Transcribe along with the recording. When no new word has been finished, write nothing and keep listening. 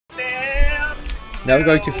Now we're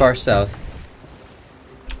going too far south.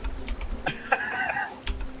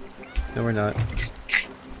 No, we're not.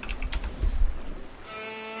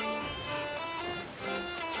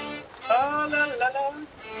 Oh, la, la, la.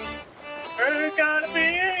 We're gonna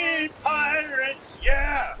be pirates,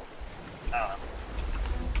 yeah!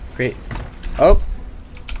 Great. Oh!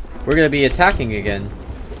 We're gonna be attacking again.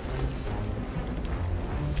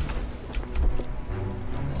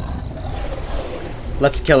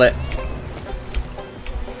 Let's kill it.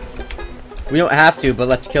 We don't have to, but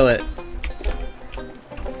let's kill it.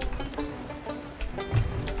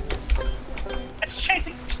 It's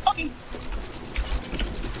chasing fucking.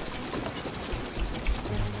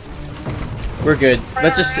 We're good.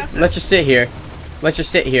 Let's just sit here. Let's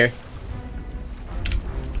just sit here.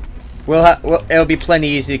 It'll be plenty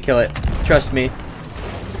easy to kill it. Trust me.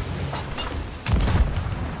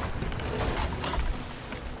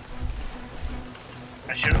 Can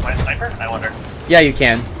I shoot it by a sniper? I wonder. Yeah, you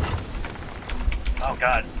can. Oh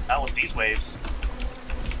god, not with these waves.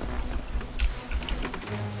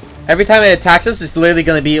 Every time it attacks us, it's literally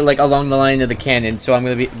gonna be like along the line of the cannon, so I'm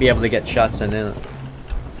gonna be able to get shots in it.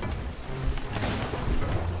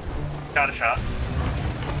 Got a shot.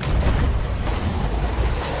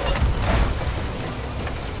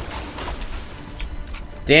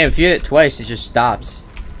 Damn, if you hit it twice, it just stops.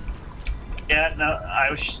 Yeah, no,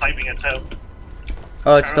 I was sniping it too.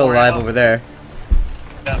 Oh, it's still alive over there.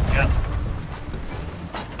 Yep, yep.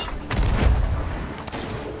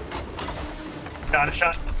 Got a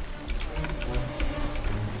shot.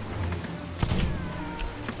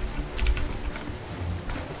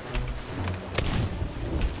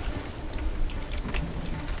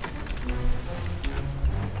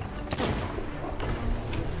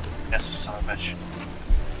 Yes, son of a bitch.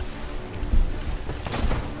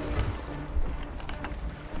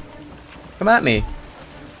 Come at me.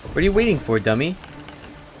 What are you waiting for, dummy?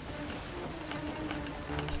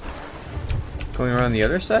 Going around the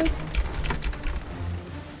other side?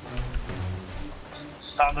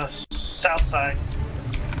 It's on the south side.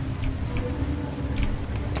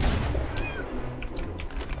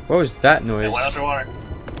 What was that It noise? went underwater.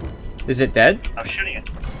 Is it dead? I was shooting it.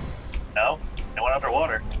 No, it went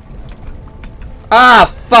underwater.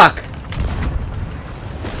 Ah, fuck!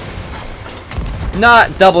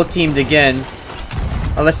 Not double teamed again.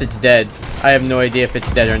 Unless it's dead. I have no idea if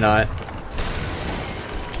it's dead or not.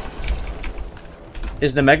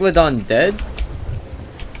 Is the Megalodon dead?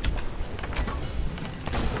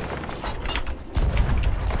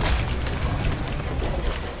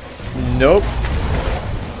 Nope.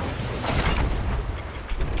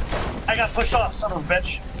 I got pushed off, son of a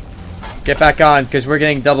bitch. Get back on, because we're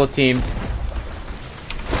getting double teamed.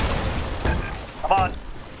 Come on.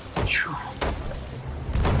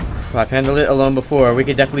 Well, I've handled it alone before. We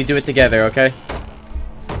could definitely do it together, okay?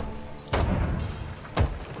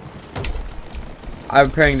 I'm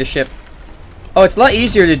repairing the ship. Oh, it's a lot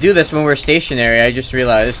easier to do this when we're stationary, I just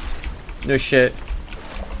realized. No shit.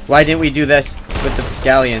 Why didn't we do this with the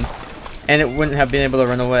galleon? And it wouldn't have been able to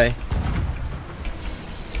run away.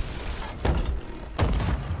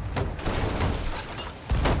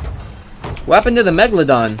 What happened to the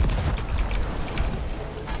Megalodon?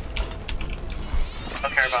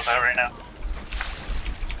 Don't care about that right now.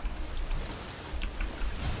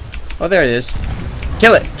 Oh, there it is.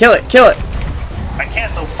 Kill it! Kill it! Kill it! I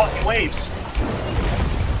can't, those fucking waves.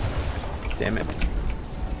 Damn it.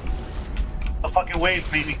 The fucking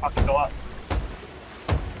waves made me fucking go up.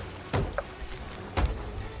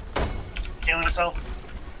 Killing myself.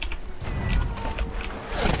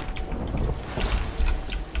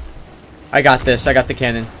 I got this. I got the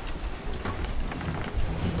cannon.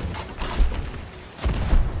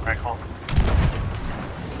 Alright, cool.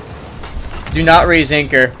 Do not raise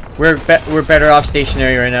anchor. We're better off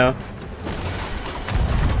stationary right now.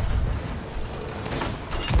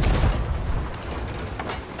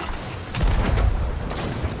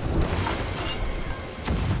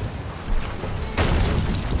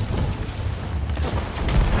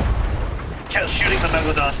 Shooting the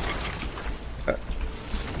Megalodon.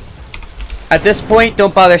 At this point,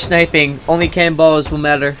 don't bother sniping. Only cannonballs will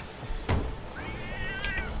matter.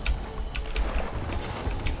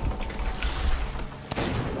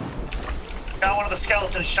 Got one of the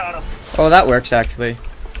skeletons, shot him. Oh, that works actually.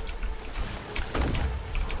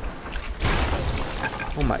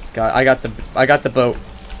 Oh my god, I got the boat.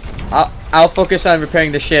 I'll focus on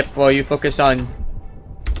repairing the ship while you focus on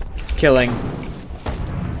killing.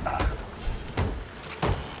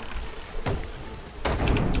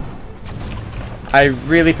 I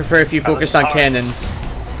really prefer if you focused on cannons.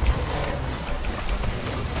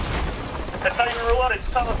 That's not even reloaded,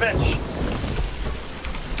 son of a bitch.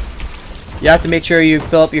 You have to make sure you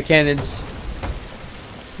fill up your cannons.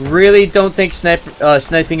 Really don't think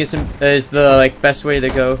sniping is the like best way to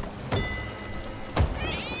go.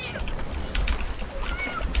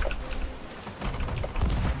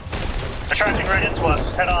 They're charging right into us.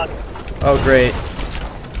 Head on. Oh great.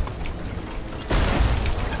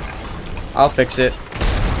 I'll fix it.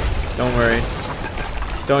 Don't worry.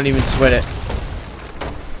 Don't even sweat it.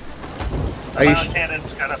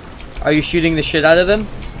 Are you shooting the shit out of them?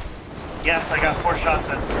 Yes, I got 4 shots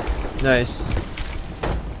in. Nice.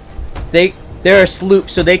 They're a sloop,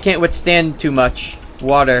 so they can't withstand too much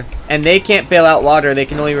water, and they can't bail out water. They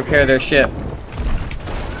can only repair their ship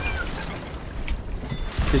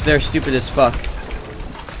because they're stupid as fuck.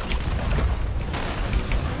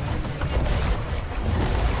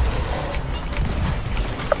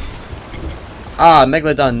 Ah,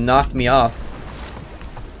 Megalodon knocked me off.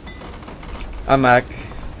 I'm back.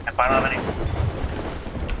 If I don't have any.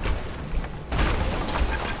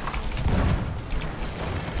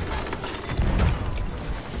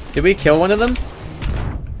 Did we kill one of them?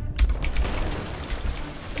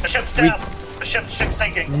 The ship's down. The ship's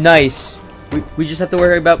sinking. Nice. We just have to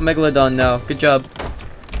worry about Megalodon now. Good job.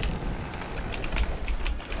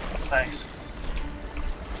 Thanks.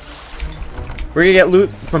 We're gonna get loot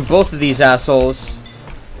from both of these assholes.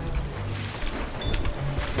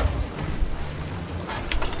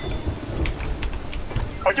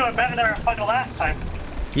 We're doing better than our fucking last time.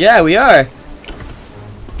 Yeah, we are.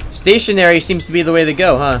 Stationary seems to be the way to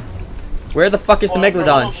go, huh? Where the fuck is the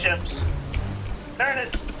Megalodon? Ships. There it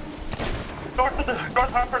is.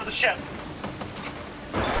 North harbor of the ship.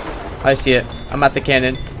 I see it. I'm at the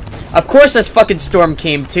cannon. Of course this fucking storm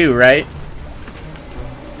came too, right?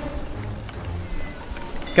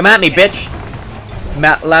 Come at me, bitch.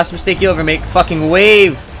 Last mistake you'll ever make. Fucking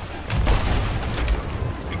wave.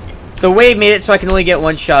 The wave made it so I can only get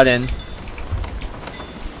one shot in.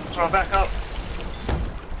 Throw it back up.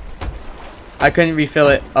 I couldn't refill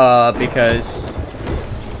it, because...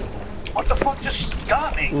 What the fuck just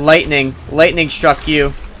got me? Lightning. Lightning struck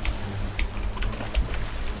you.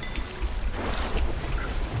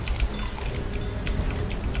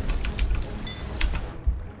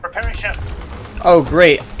 Repairing ship. Oh,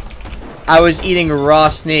 great. I was eating raw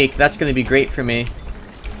snake. That's gonna be great for me.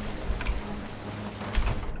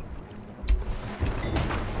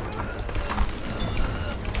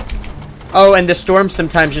 Oh, and the storm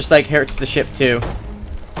sometimes just like hurts the ship too.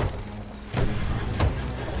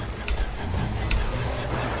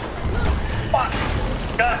 Fuck!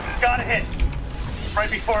 Got a hit. Right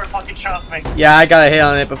before it fucking shot me. Yeah, I got a hit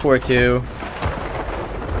on it before too.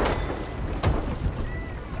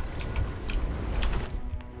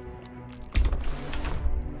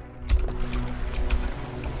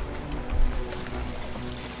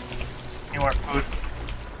 Need more food.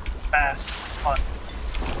 Fast. Fun.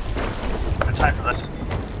 Good time for this.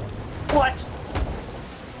 What?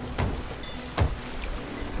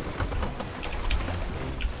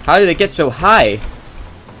 How did it get so high?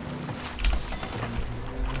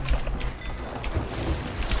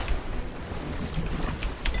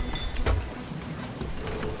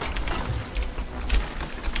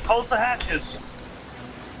 Close the hatches.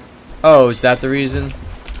 Oh, is that the reason?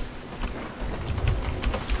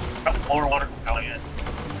 Oh, more water going in.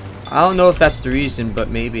 I don't know if that's the reason, but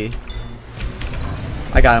maybe.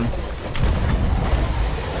 I got him.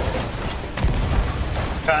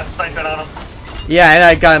 Got sniping on him. Yeah, and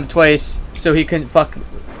I got him twice, so he couldn't fuck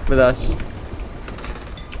with us.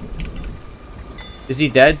 Is he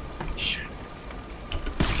dead?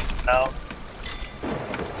 No.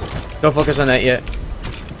 Don't focus on that yet.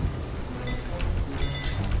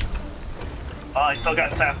 Oh, he still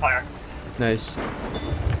got sapphire. Nice.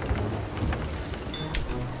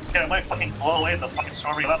 Yeah, it might fucking blow away the fucking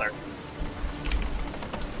stormy weather.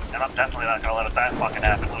 And I'm definitely not gonna let that fucking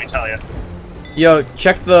happen, let me tell you. Yo,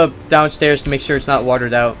 check the downstairs to make sure it's not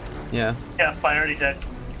watered out. Yeah. Yeah, I already did.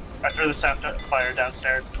 I threw the sapphire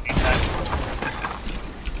downstairs.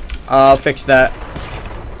 I'll fix that.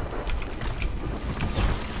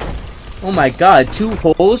 Oh my god, 2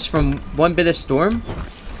 holes from one bit of storm?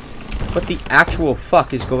 What the actual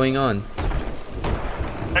fuck is going on?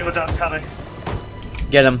 Megalodon's coming.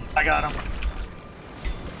 Get him. I got him.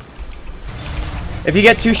 If you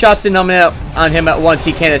get 2 shots in on him at once,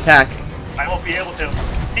 he can't attack. I won't be able to.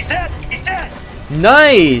 He's dead! He's dead!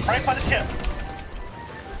 Nice! Right by the ship.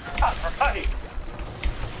 Ah, right.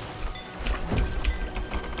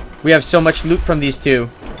 We have so much loot from these 2.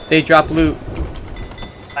 They drop loot.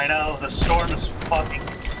 I know, the storm is fucking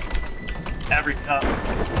everything up.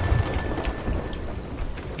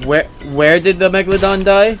 Where did the Megalodon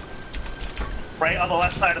die? Right on the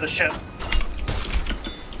left side of the ship.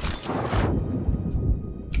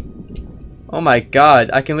 Oh my god,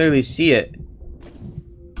 I can literally see it.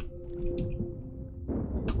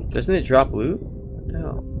 Doesn't it drop loot? What the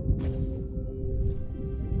hell?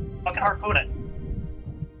 Fucking harpoon it.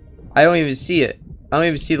 I don't even see it. I don't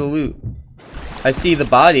even see the loot. I see the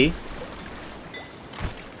body.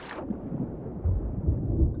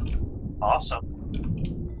 Awesome.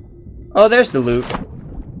 Oh, there's the loot.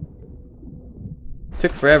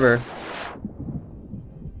 Took forever.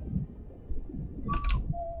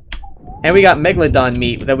 And we got megalodon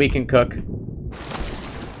meat that we can cook.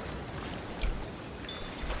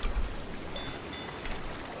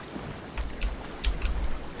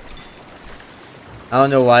 I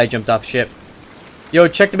don't know why I jumped off ship. Yo,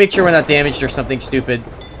 check to make sure we're not damaged or something stupid.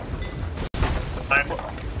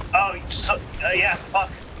 Oh, so, yeah, fuck.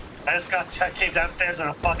 I just came downstairs and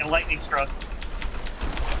a fucking lightning struck.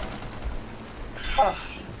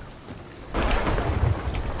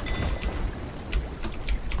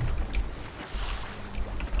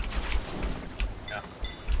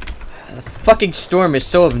 The fucking storm is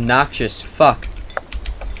so obnoxious. Fuck.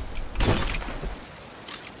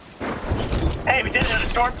 Hey, we did it in a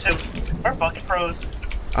storm too. We're fucking pros.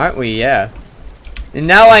 Aren't we? Yeah. And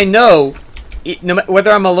now I know,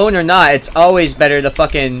 whether I'm alone or not, it's always better to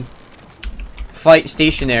fucking fight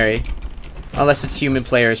stationary. Unless it's human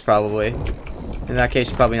players, probably. In that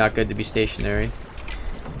case, probably not good to be stationary.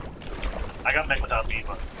 I got Megalodon beat,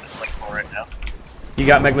 but it's like 4 right now. You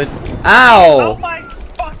got Megalodon. Ow! Oh my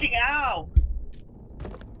fucking ow!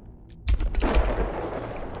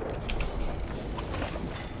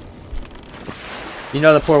 You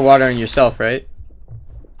know to pour water on yourself, right?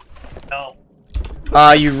 No.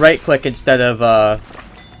 You right click instead of,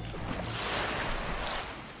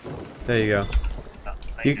 There you go. No,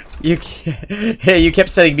 You hey, you kept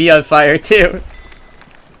setting me on fire too.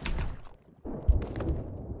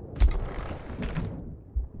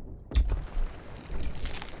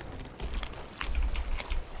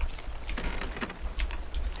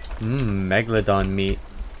 Megalodon meat.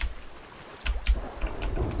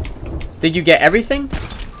 Did you get everything?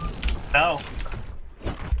 No.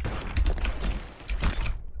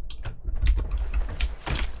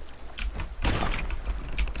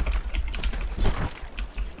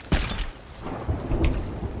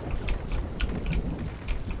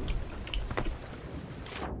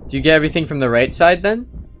 Do you get everything from the right side then?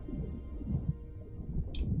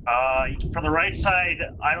 From the right side,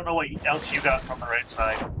 I don't know what else you got from the right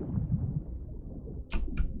side.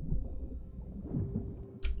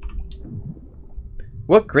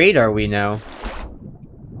 What grade are we now?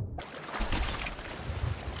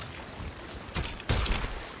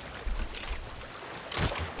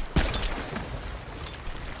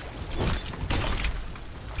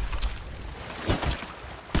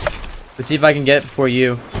 Let's see if I can get it before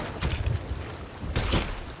you.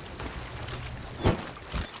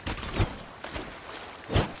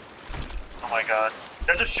 Oh my god.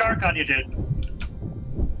 There's a shark on you, dude.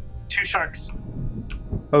 2 sharks.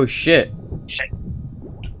 Oh shit. Shit.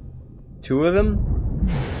 2 of them?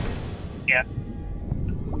 Yeah.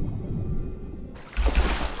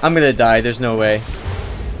 I'm gonna die, there's no way.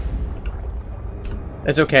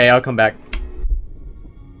 It's okay, I'll come back.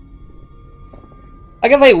 I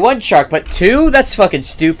can fight 1 shark, but 2? That's fucking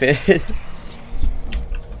stupid.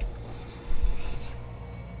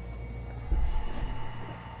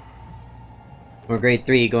 We're grade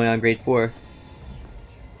 3, going on grade 4.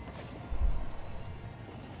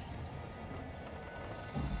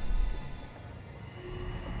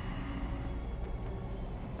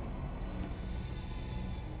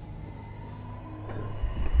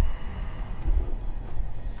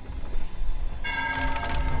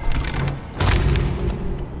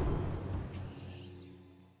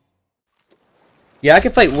 Yeah, I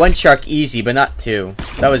can fight 1 shark easy, but not 2.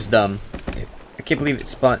 That was dumb. I can't believe it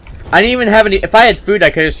spawned. I didn't even have any. If I had food,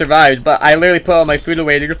 I could have survived, but I literally put all my food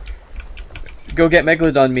away to go get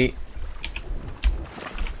megalodon meat.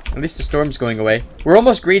 At least the storm's going away. We're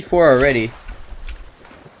almost grade 4 already.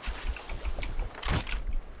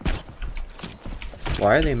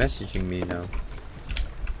 Why are they messaging me now?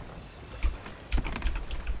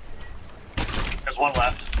 There's 1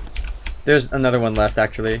 left. There's another one left,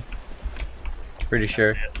 actually. Pretty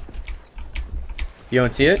sure. You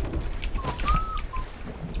don't see it?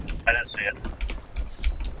 I didn't see it.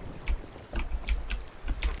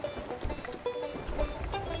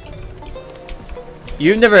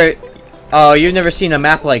 You've never seen a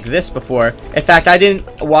map like this before. In fact, I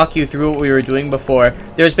didn't walk you through what we were doing before.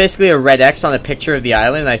 There's basically a red X on a picture of the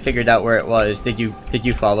island, and I figured out where it was. Did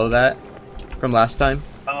you follow that from last time?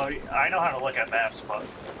 Oh, I know how to look at maps, but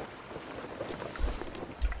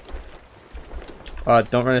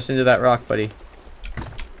Don't run us into that rock, buddy.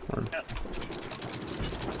 Come on. Yeah.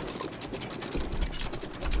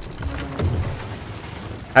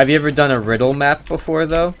 Have you ever done a riddle map before,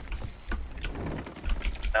 though?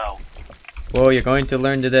 No. Well, you're going to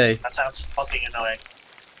learn today. That sounds fucking annoying.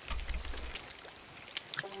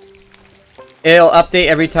 It'll update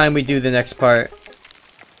every time we do the next part.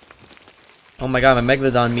 Oh my god, my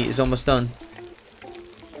Megalodon meat is almost done.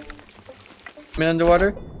 I'm in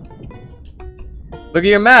underwater. Look at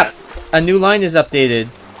your map! A new line is updated.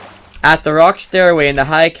 At the rock stairway in the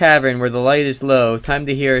high cavern where the light is low, time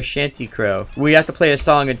to hear a shanty crow. We have to play a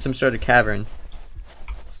song in some sort of cavern.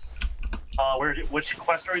 Which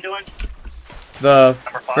quest are we doing? The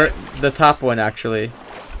Number 5? the top one, actually.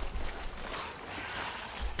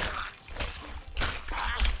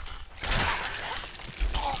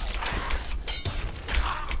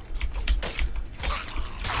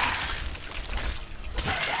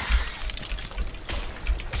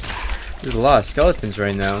 There's a lot of skeletons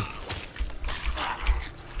right now.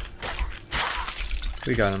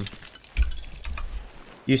 We got him.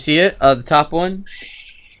 You see it? The top one?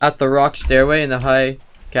 At the rock stairway in the high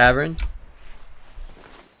cavern.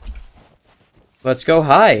 Let's go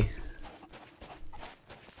high.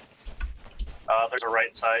 There's a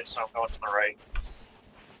right side, so I'm going to the right.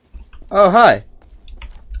 Oh, hi.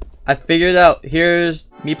 I figured it out. Here's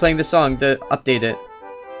me playing the song to update it.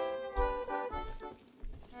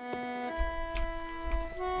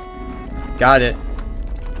 Got it.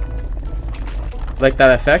 Like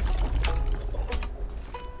that effect?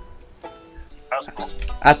 That was cool.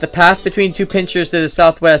 At the path between two pincers to the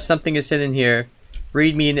southwest, something is hidden here.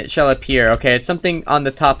 Read me and it shall appear. Okay, it's something on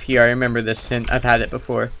the top here. I remember this hint. I've had it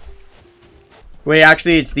before. Wait,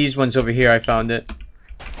 actually, it's these ones over here. I found it.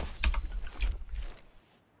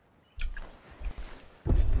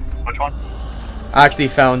 Which one? I actually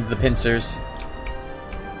found the pincers.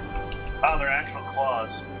 Oh, they're actual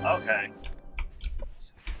claws. Okay. I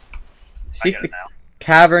Seek get the it now.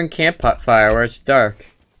 cavern campfire where it's dark.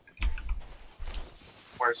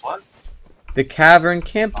 Where's what? The cavern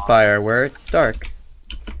campfire where it's dark.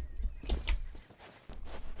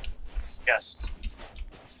 Yes.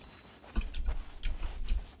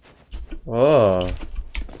 Oh.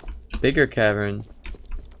 Bigger cavern.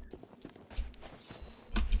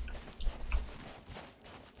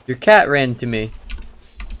 Your cat ran to me.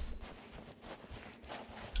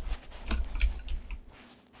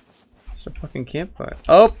 It's a fucking campfire.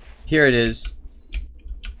 Oh! Here it is.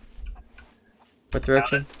 What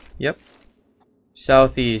direction? Yep.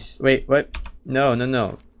 Southeast. Wait, what? No, no,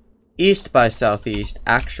 no. East by southeast,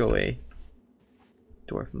 actually.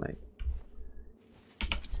 DWARFMIKE.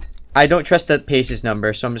 I don't trust that Pace's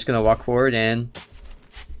number, so I'm just gonna walk forward and...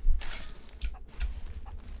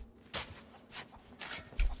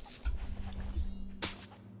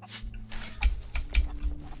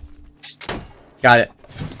 Got it.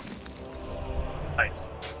 Nice.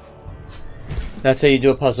 That's how you do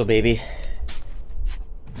a puzzle, baby.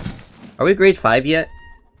 Are we grade 5 yet?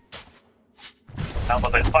 No,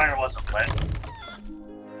 but the fire wasn't lit.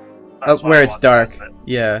 Oh, That's why where I it's wanted to dark. use it.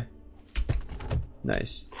 Yeah.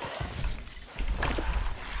 Nice.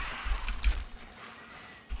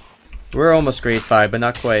 We're almost grade 5, but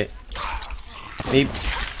not quite. Maybe.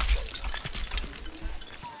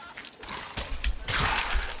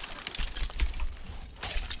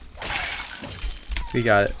 We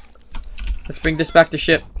got it. Let's bring this back to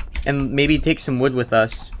ship and maybe take some wood with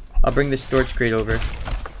us. I'll bring the storage crate over.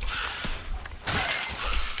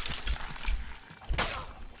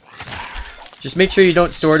 Just make sure you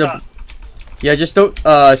don't sword a... Yeah, just don't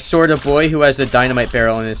sword a boy who has a dynamite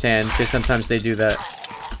barrel in his hand, because sometimes they do that.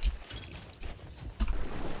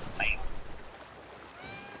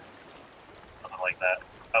 Something like that.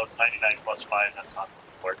 That was 99 plus 5, that's not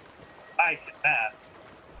board. I get that.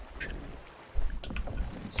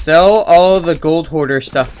 Sell all the gold hoarder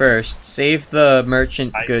stuff first. Save the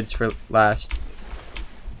merchant goods for last.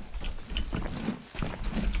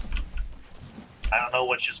 I don't know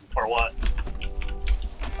which is for what.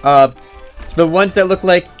 The ones that look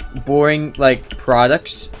like boring, like,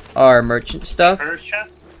 products are merchant stuff. Seafarer's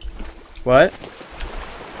chest? What?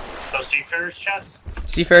 Those Seafarer's chests?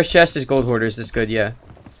 Seafarer's chest is gold hoarders, that's good, yeah.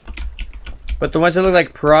 But the ones that look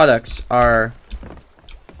like products are...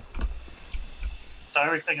 So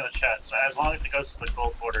everything in the chest, as long as it goes to the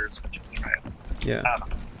gold hoarders, which you can try it. Yeah. I don't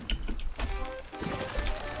know.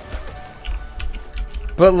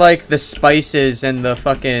 But like the spices and the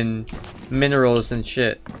fucking minerals and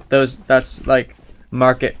shit, that's like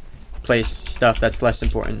marketplace stuff that's less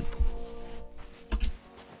important.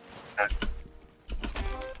 Okay.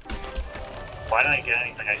 Why didn't I get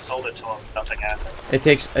anything? I sold it to him. Nothing happened. It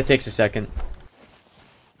takes a second.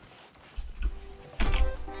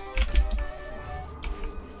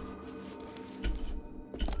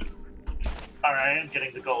 Alright, I am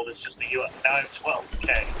getting the gold. It's just the now I have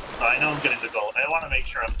 12k. So I know I'm getting the gold. I want to make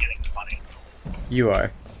sure I'm getting the money. You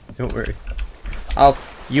are. Don't worry.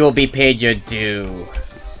 You'll be paid your due.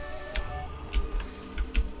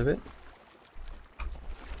 Of it.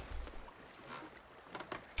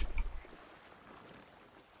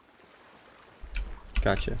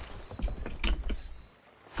 Gotcha.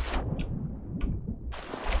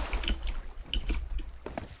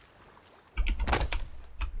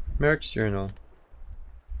 Merrick's journal.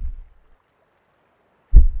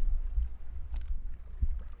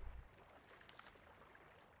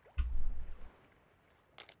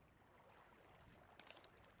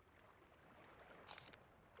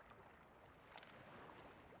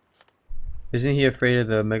 Isn't he afraid of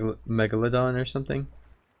the megalodon or something?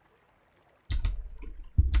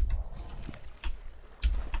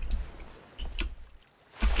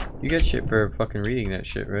 You get shit for fucking reading that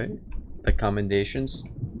shit, right? Like commendations?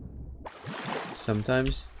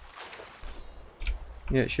 Sometimes.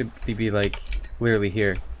 Yeah, it should be like literally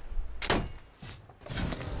here.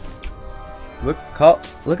 Look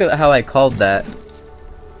at how I called that.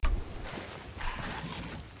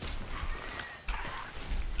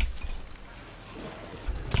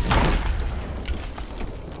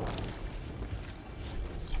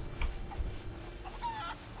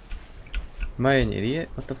 Am I an idiot?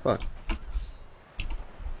 What the fuck?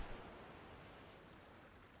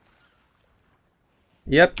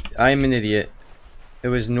 Yep, I'm an idiot. It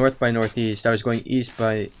was north by northeast. I was going east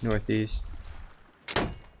by northeast.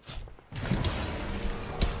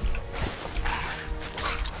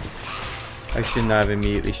 I should not have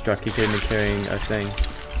immediately struck. He could have been carrying a thing.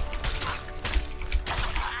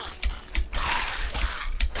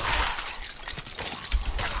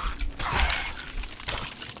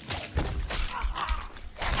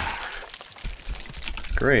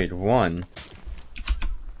 Grade 1.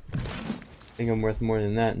 I think I'm worth more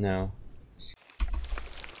than that now.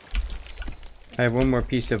 I have one more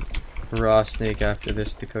piece of raw snake after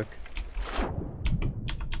this to cook.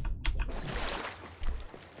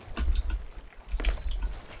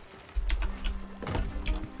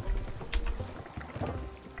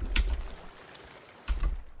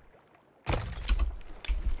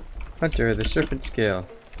 Hunter, the serpent scale.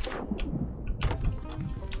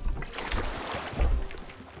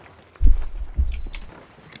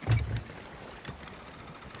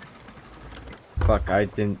 Fuck, I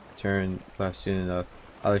didn't turn left soon enough.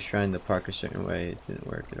 I was trying to park a certain way, it didn't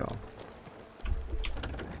work at all.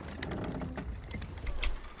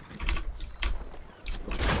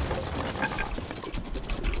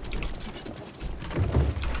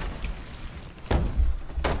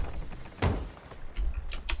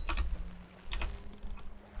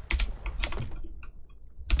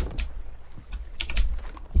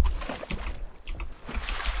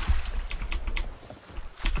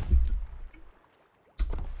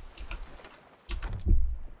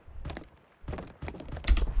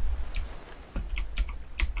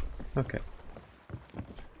 Okay.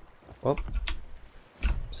 Well,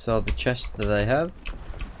 sell the chest that I have.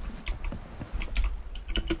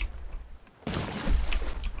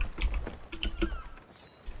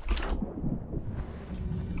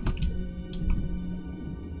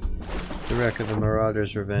 The wreck of the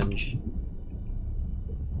Marauder's Revenge.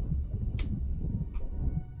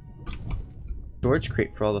 Storage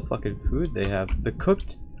crate for all the fucking food they have. The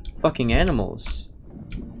cooked fucking animals.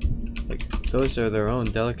 Like, those are their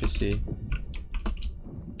own delicacy.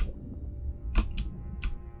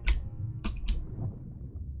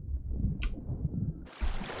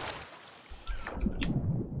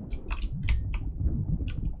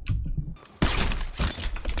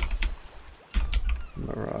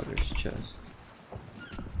 Marauder's chest.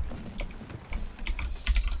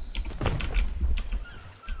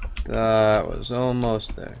 That was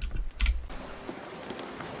almost there.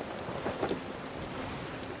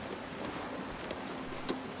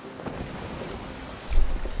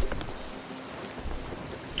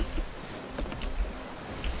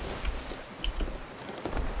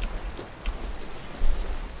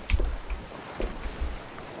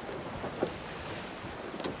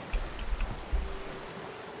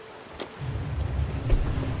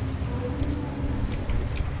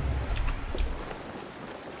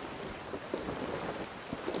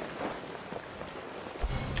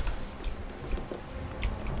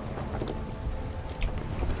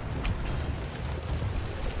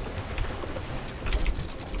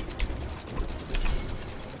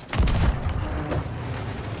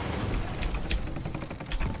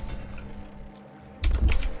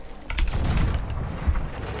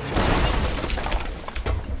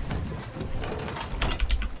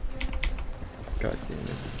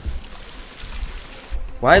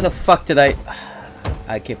 Why the fuck did I...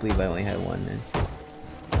 I can't believe I only had one then.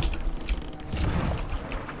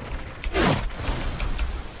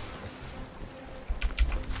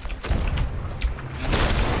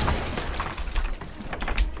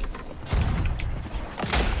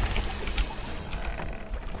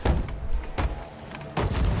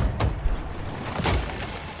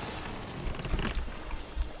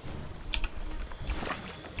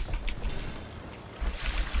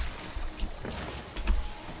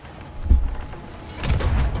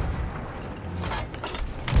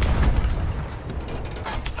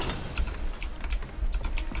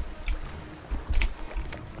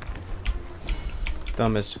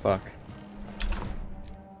 Dumb as fuck.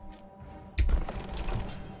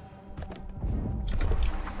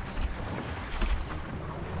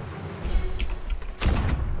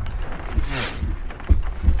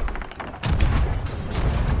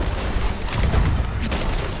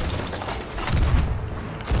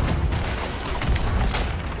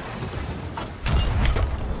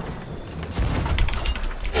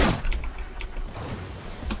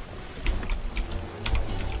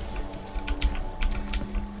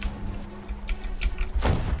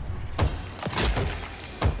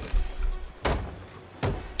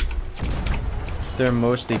 They're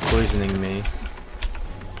mostly poisoning me.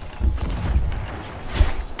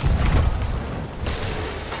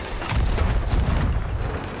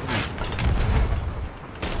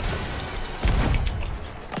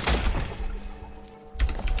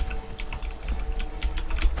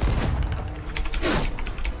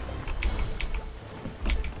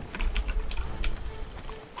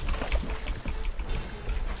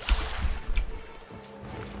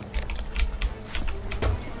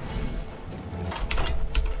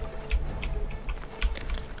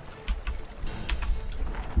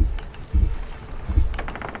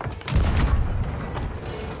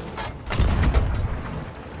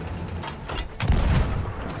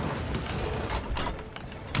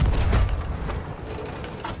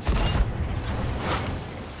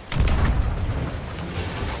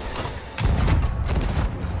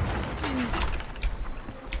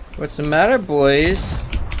 What's the matter, boys?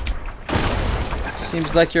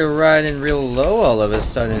 Seems like you're riding real low all of a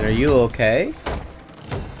sudden. Are you okay?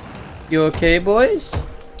 You okay, boys?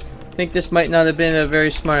 Think this might not have been a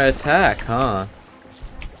very smart attack, huh?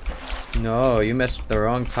 No, you messed with the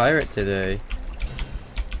wrong pirate today.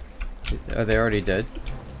 Are they already dead?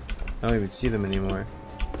 I don't even see them anymore.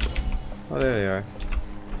 Oh, there they are.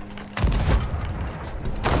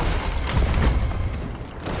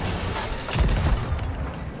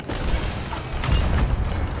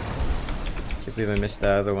 I believe I missed the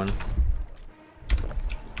other one.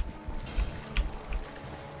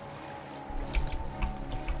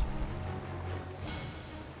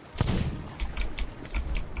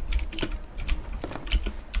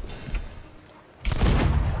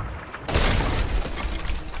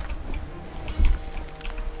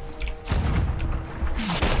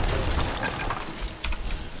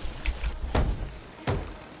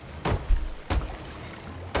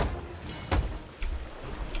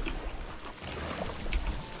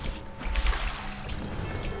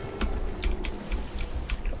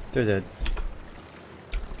 They're dead.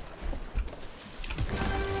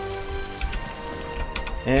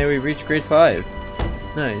 And we reached grade 5.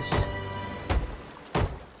 Nice.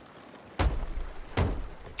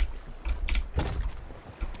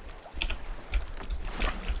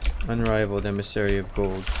 Unrivaled Emissary of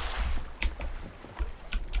Gold.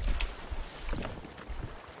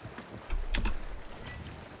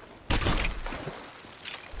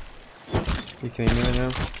 You can hear me now?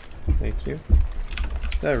 Thank you.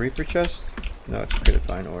 Is that a Reaper chest? No, it's pretty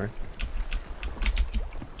fine ore.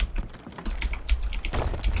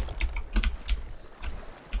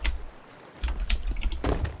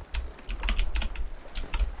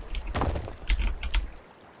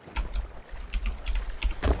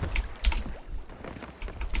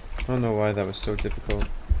 I don't know why that was so difficult.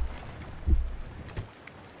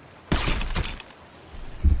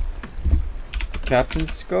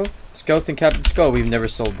 Captain's Skull? Skeleton Captain's Skull, we've never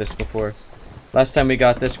sold this before. Last time we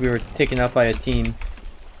got this, we were taken out by a team.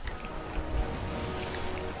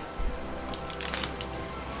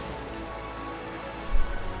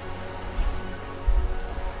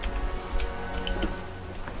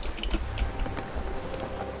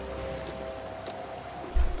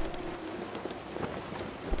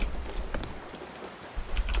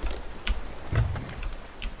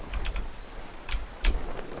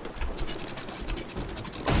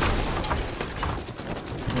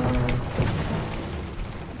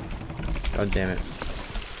 God damn it.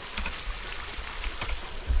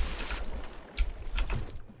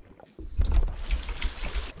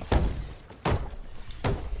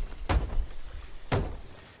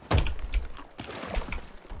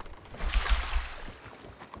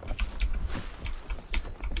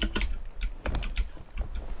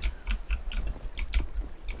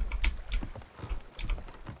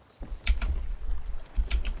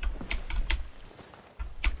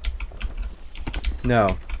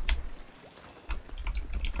 No.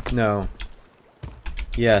 No.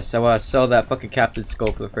 Yes, I want to sell that fucking captain's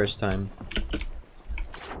skull for the first time.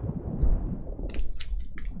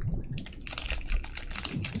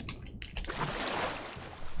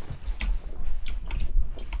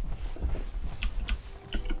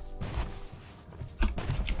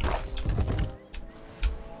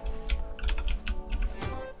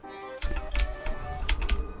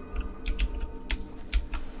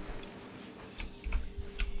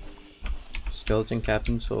 Skeleton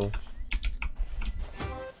captain soul.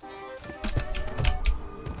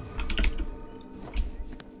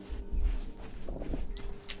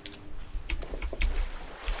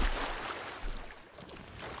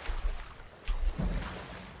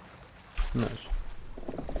 Nice.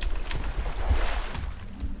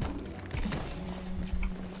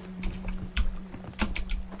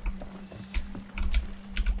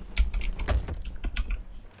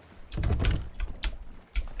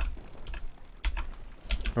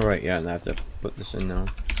 Alright, yeah, and I have to put this in now.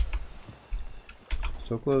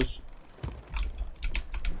 So close.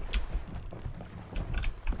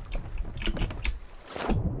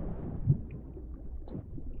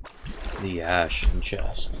 The ashen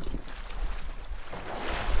chest.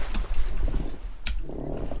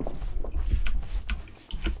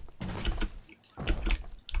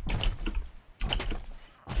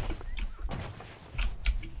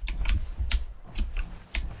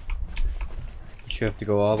 You have to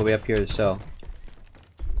go all the way up here to sell.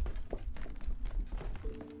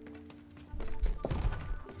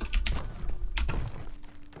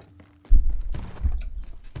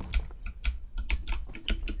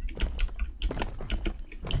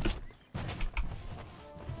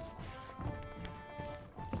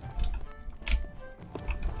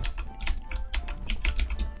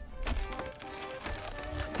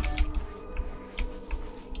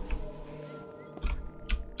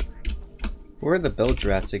 Where are the bilge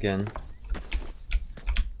rats again?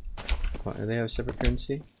 What, do they have a separate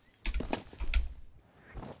currency?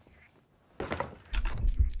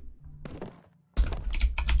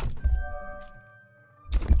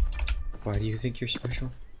 Why do you think you're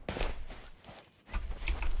special?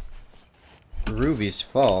 Rubies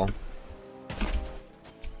fall.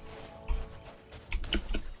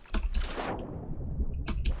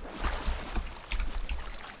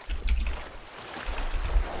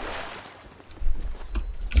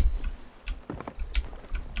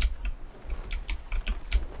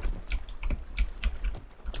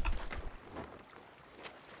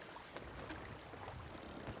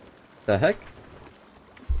 The heck?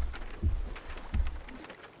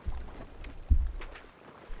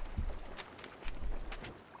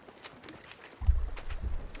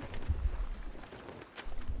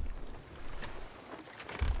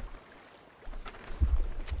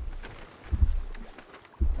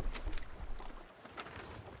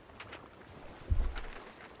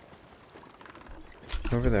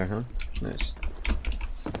 Over there, huh? Nice.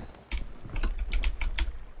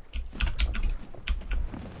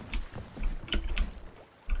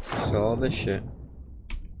 Sell all this shit.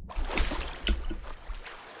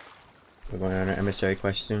 We're going on our emissary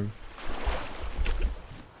quest soon.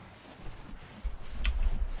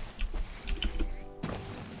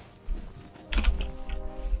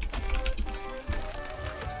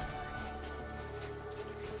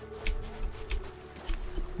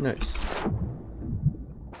 Nice.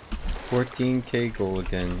 14k gold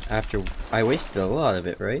again. After I wasted a lot of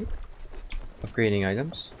it, right? Upgrading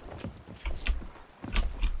items.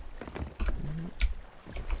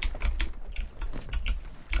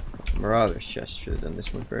 Marauder's chest, should have done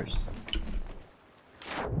this one first.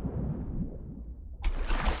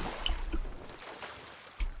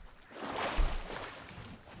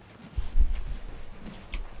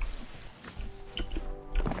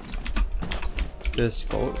 This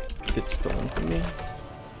skull gets stolen from me.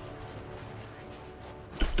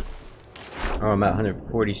 Oh, I'm at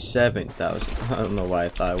 147,000. I don't know why I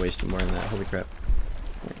thought I wasted more than that. Holy crap.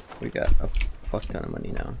 We got a fuck ton of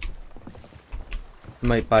money now. I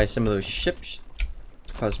might buy some of those ships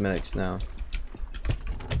cosmetics now.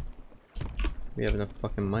 We have enough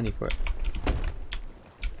fucking money for it.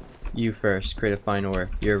 You first, create a fine ore.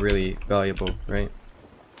 You're really valuable, right?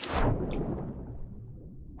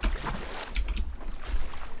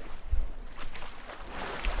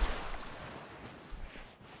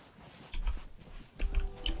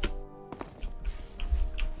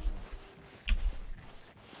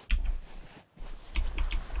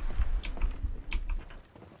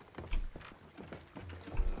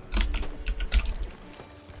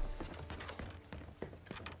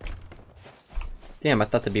 Damn, I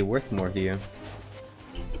thought that'd be worth more to you.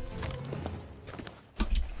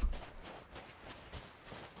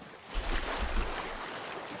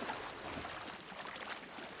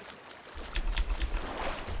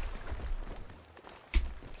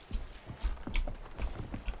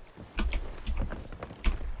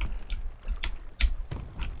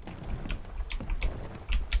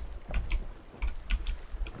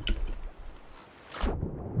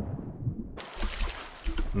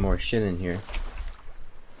 More shit in here.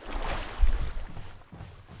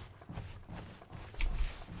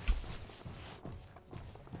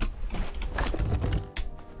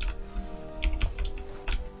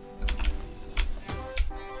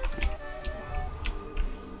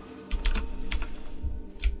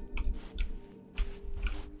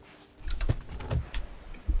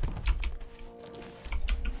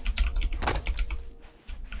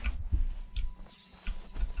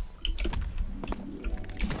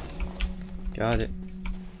 Got it.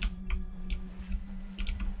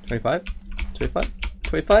 25? 25?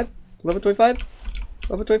 25? Level 25?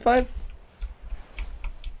 Level 25?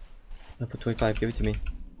 Level 25, give it to me.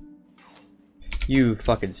 You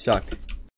fucking suck.